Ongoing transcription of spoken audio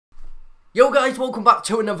Yo guys, welcome back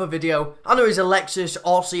to another video, and there is a LEXUS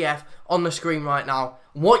RCF on the screen right now.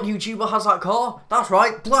 What YouTuber has that car? That's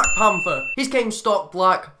right, Black Panther. His game's stock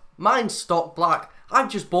black, mine's stock black. I've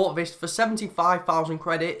just bought this for 75,000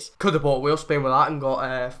 credits. Could have bought wheel spin with that and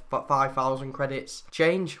got 5,000 credits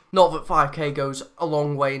change. Not that 5k goes a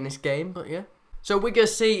long way in this game, but yeah. So we're going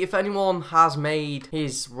to see if anyone has made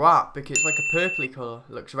his wrap, because it's like a purpley colour.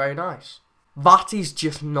 It looks very nice. That is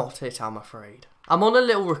just not it, I'm afraid. I'm on a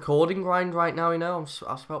little recording grind right now, you know.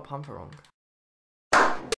 I spelled Panther wrong.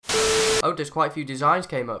 Oh, there's quite a few designs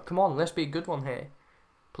came up. Come on, let's be a good one here.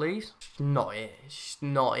 Please? It's not it. It's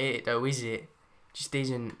not it though, is it? Just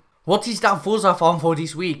isn't. What is that Forza font for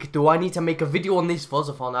this week? Do I need to make a video on this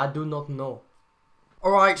Forza font? I do not know.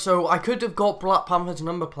 Alright, so I could have got Black Panther's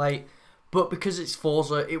number plate, but because it's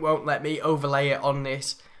Forza, it won't let me overlay it on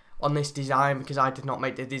this design because I did not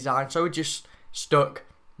make the design. So it just stuck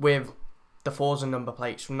with the Forza number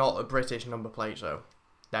plates, not a British number plate, so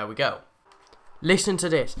there we go. Listen to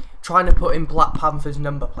this. Trying to put in Black Panther's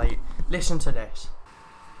number plate. Listen to this.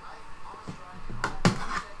 Your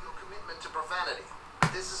commitment to profanity.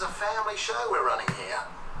 This is a family show we're running here.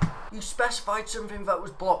 You specified something that was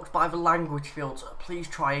blocked by the language filter. Please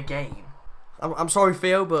try again. I'm sorry,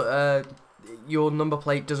 Theo, but your number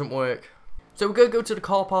plate doesn't work. So we're going to go to the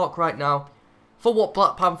car park right now for what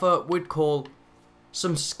Black Panther would call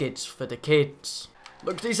some skids for the kids.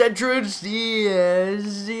 Look at this entrance.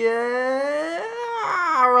 Yes, yeah.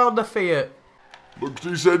 Around the Fiat. Look at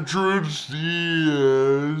this entrance.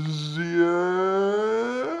 Yes, yeah.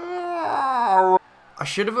 I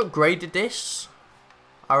should have upgraded this,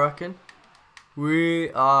 I reckon.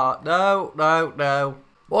 We are... No.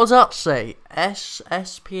 What does that say?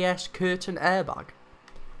 SSPS curtain airbag.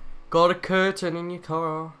 Got a curtain in your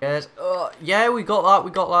car. Yes. Yeah, we got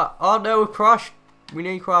that. Oh no, we crashed. We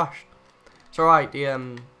nearly crashed. It's alright,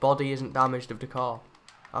 the body isn't damaged of the car.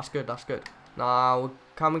 That's good. Now,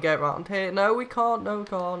 can we get around here? No, we can't.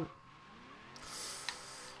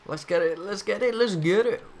 Let's get it.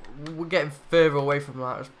 We're getting further away from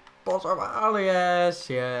that. Yes,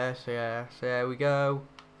 there we go.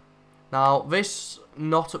 Now, this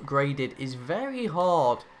not upgraded is very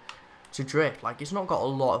hard to drift. Like, it's not got a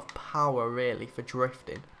lot of power, really, for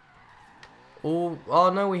drifting. Oh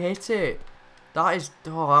no, we hit it. That is...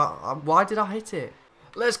 Oh, why did I hit it?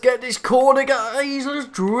 Let's get this corner, guys. Let's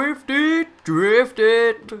drift it.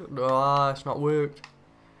 It's not worked.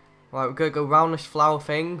 Right, we're going to go round this flower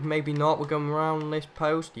thing. Maybe not. We're going around this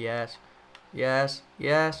post. Yes.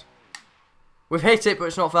 We've hit it, but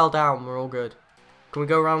it's not fell down. We're all good. Can we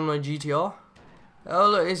go around the GTR? Oh,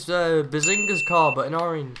 look, it's Bazinga's car, but in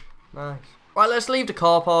orange. Nice. Right, let's leave the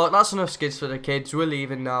car park. That's enough skids for the kids. We're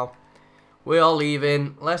leaving now. We are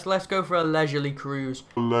leaving. Let's go for a leisurely cruise.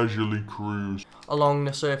 Along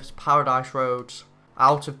the Surface Paradise roads.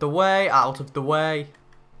 Out of the way.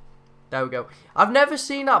 There we go. I've never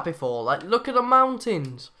seen that before. Like, look at the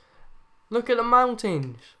mountains.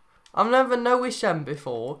 I've never noticed them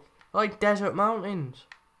before. Like desert mountains.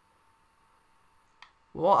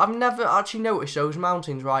 Well, I've never actually noticed those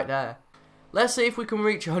mountains right there. Let's see if we can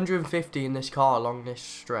reach 150 in this car along this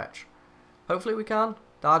stretch. Hopefully we can.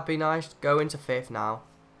 That'd be nice. Go into 5th now.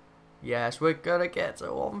 Yes, we're gonna get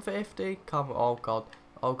to 150. Come on.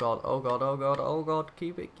 Oh god.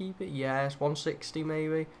 Keep it. Yes, 160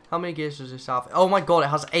 maybe. How many gears does this have? Oh my god, it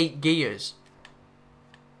has 8 gears.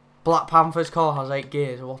 Black Panther's car has 8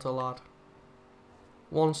 gears. What a lad.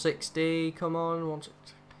 160. Come on.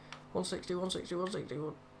 160.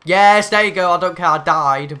 Yes, there you go. I don't care. I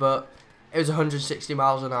died, but it was 160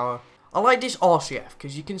 miles an hour. I like this RCF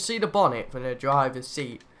because you can see the bonnet from the driver's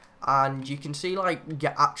seat, and you can see like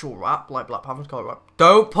your actual wrap, like Black Panther's car wrap.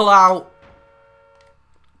 Don't pull out.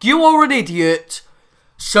 You are an idiot.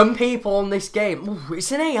 Some people on this game. Ooh,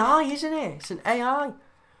 it's an AI, isn't it? It's an AI.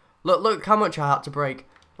 Look how much I had to break.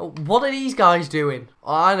 Oh, what are these guys doing?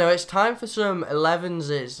 Oh, I know. It's time for some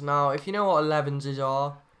 11s. Now, if you know what 11s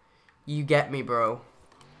are, you get me, bro.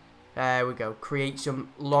 There we go. Create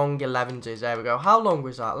some long 11s. There we go. How long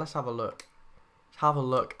was that? Let's have a look. Let's have a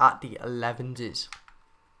look at the 11s.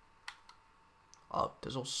 Oh,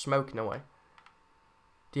 there's all smoking away.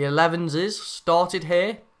 The 11s started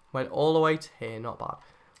here, went all the way to here. Not bad.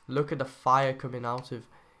 Look at the fire coming out of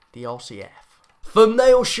the RCF.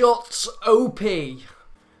 Thumbnail shots OP.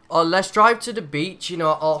 Oh, let's drive to the beach, you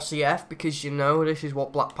know, at RCF, because, you know, this is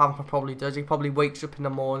what Black Panther probably does. He probably wakes up in the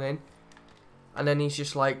morning, and then he's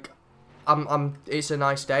just like, it's a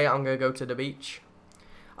nice day, I'm going to go to the beach.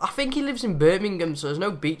 I think he lives in Birmingham, so there's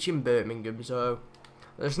no beach in Birmingham, so...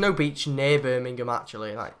 There's no beach near Birmingham,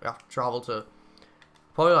 actually. Like, we have to travel to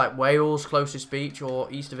Probably like Wales, closest beach,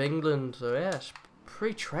 or east of England. So yeah, it's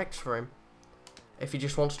pretty treks for him. If he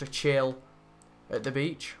just wants to chill at the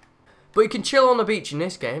beach. But he can chill on the beach in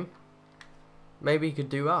this game. Maybe he could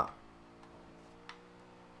do that.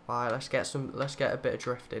 Alright, let's get a bit of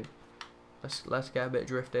drifting. Let's get a bit of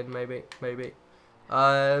drifting, maybe.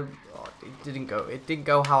 Oh, it didn't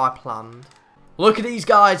go how I planned. Look at these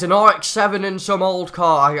guys, an RX-7 and some old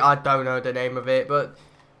car. I don't know the name of it, but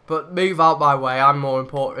move out my way, I'm more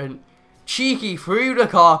important. Cheeky through the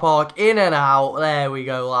car park, in and out. There we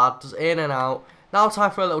go, lads, in and out. Now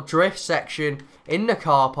time for a little drift section in the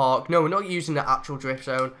car park. No, we're not using the actual drift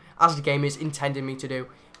zone, as the game is intending me to do.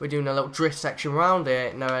 We're doing a little drift section around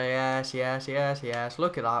it. No, yes.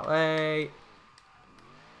 Look at that, wait.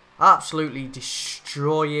 Absolutely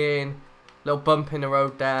destroying. Little bump in the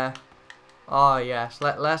road there. Oh, yes,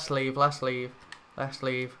 let's leave.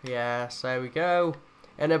 Yes, there we go.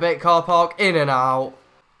 In a bit, car park, in and out.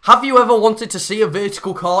 Have you ever wanted to see a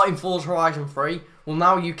vertical car in Forza Horizon 3? Well,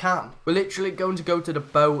 now you can. We're literally going to go to the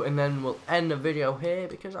boat and then we'll end the video here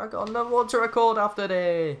because I got another one to record after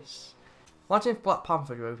this. Imagine if Black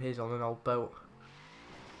Panther drove his on an old boat.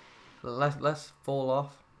 Let's fall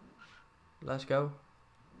off. Let's go.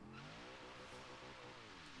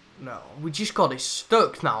 No, we just got it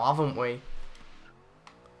stuck now, haven't we?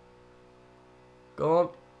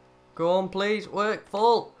 Go on, please, work,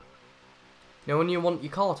 fall. You know when you want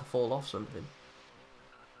your car to fall off something?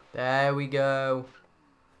 There we go.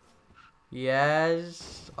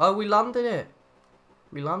 Yes. Oh, we landed it.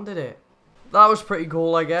 That was pretty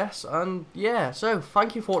cool, I guess. And yeah, so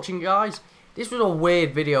thank you for watching, guys. This was a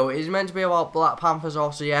weird video. It was meant to be about BlackPanthaa's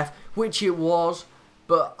RCF, which it was.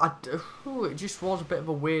 But it just was a bit of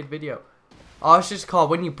a weird video. Oh, it's just called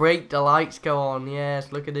when you brake, the lights go on.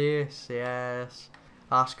 Yes, look at this. Yes.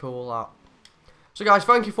 That's cool, that. So guys,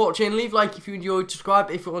 thank you for watching. Leave a like if you enjoyed.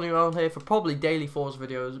 Subscribe if you're on your own here for probably daily Forza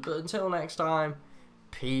videos. But until next time,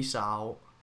 peace out.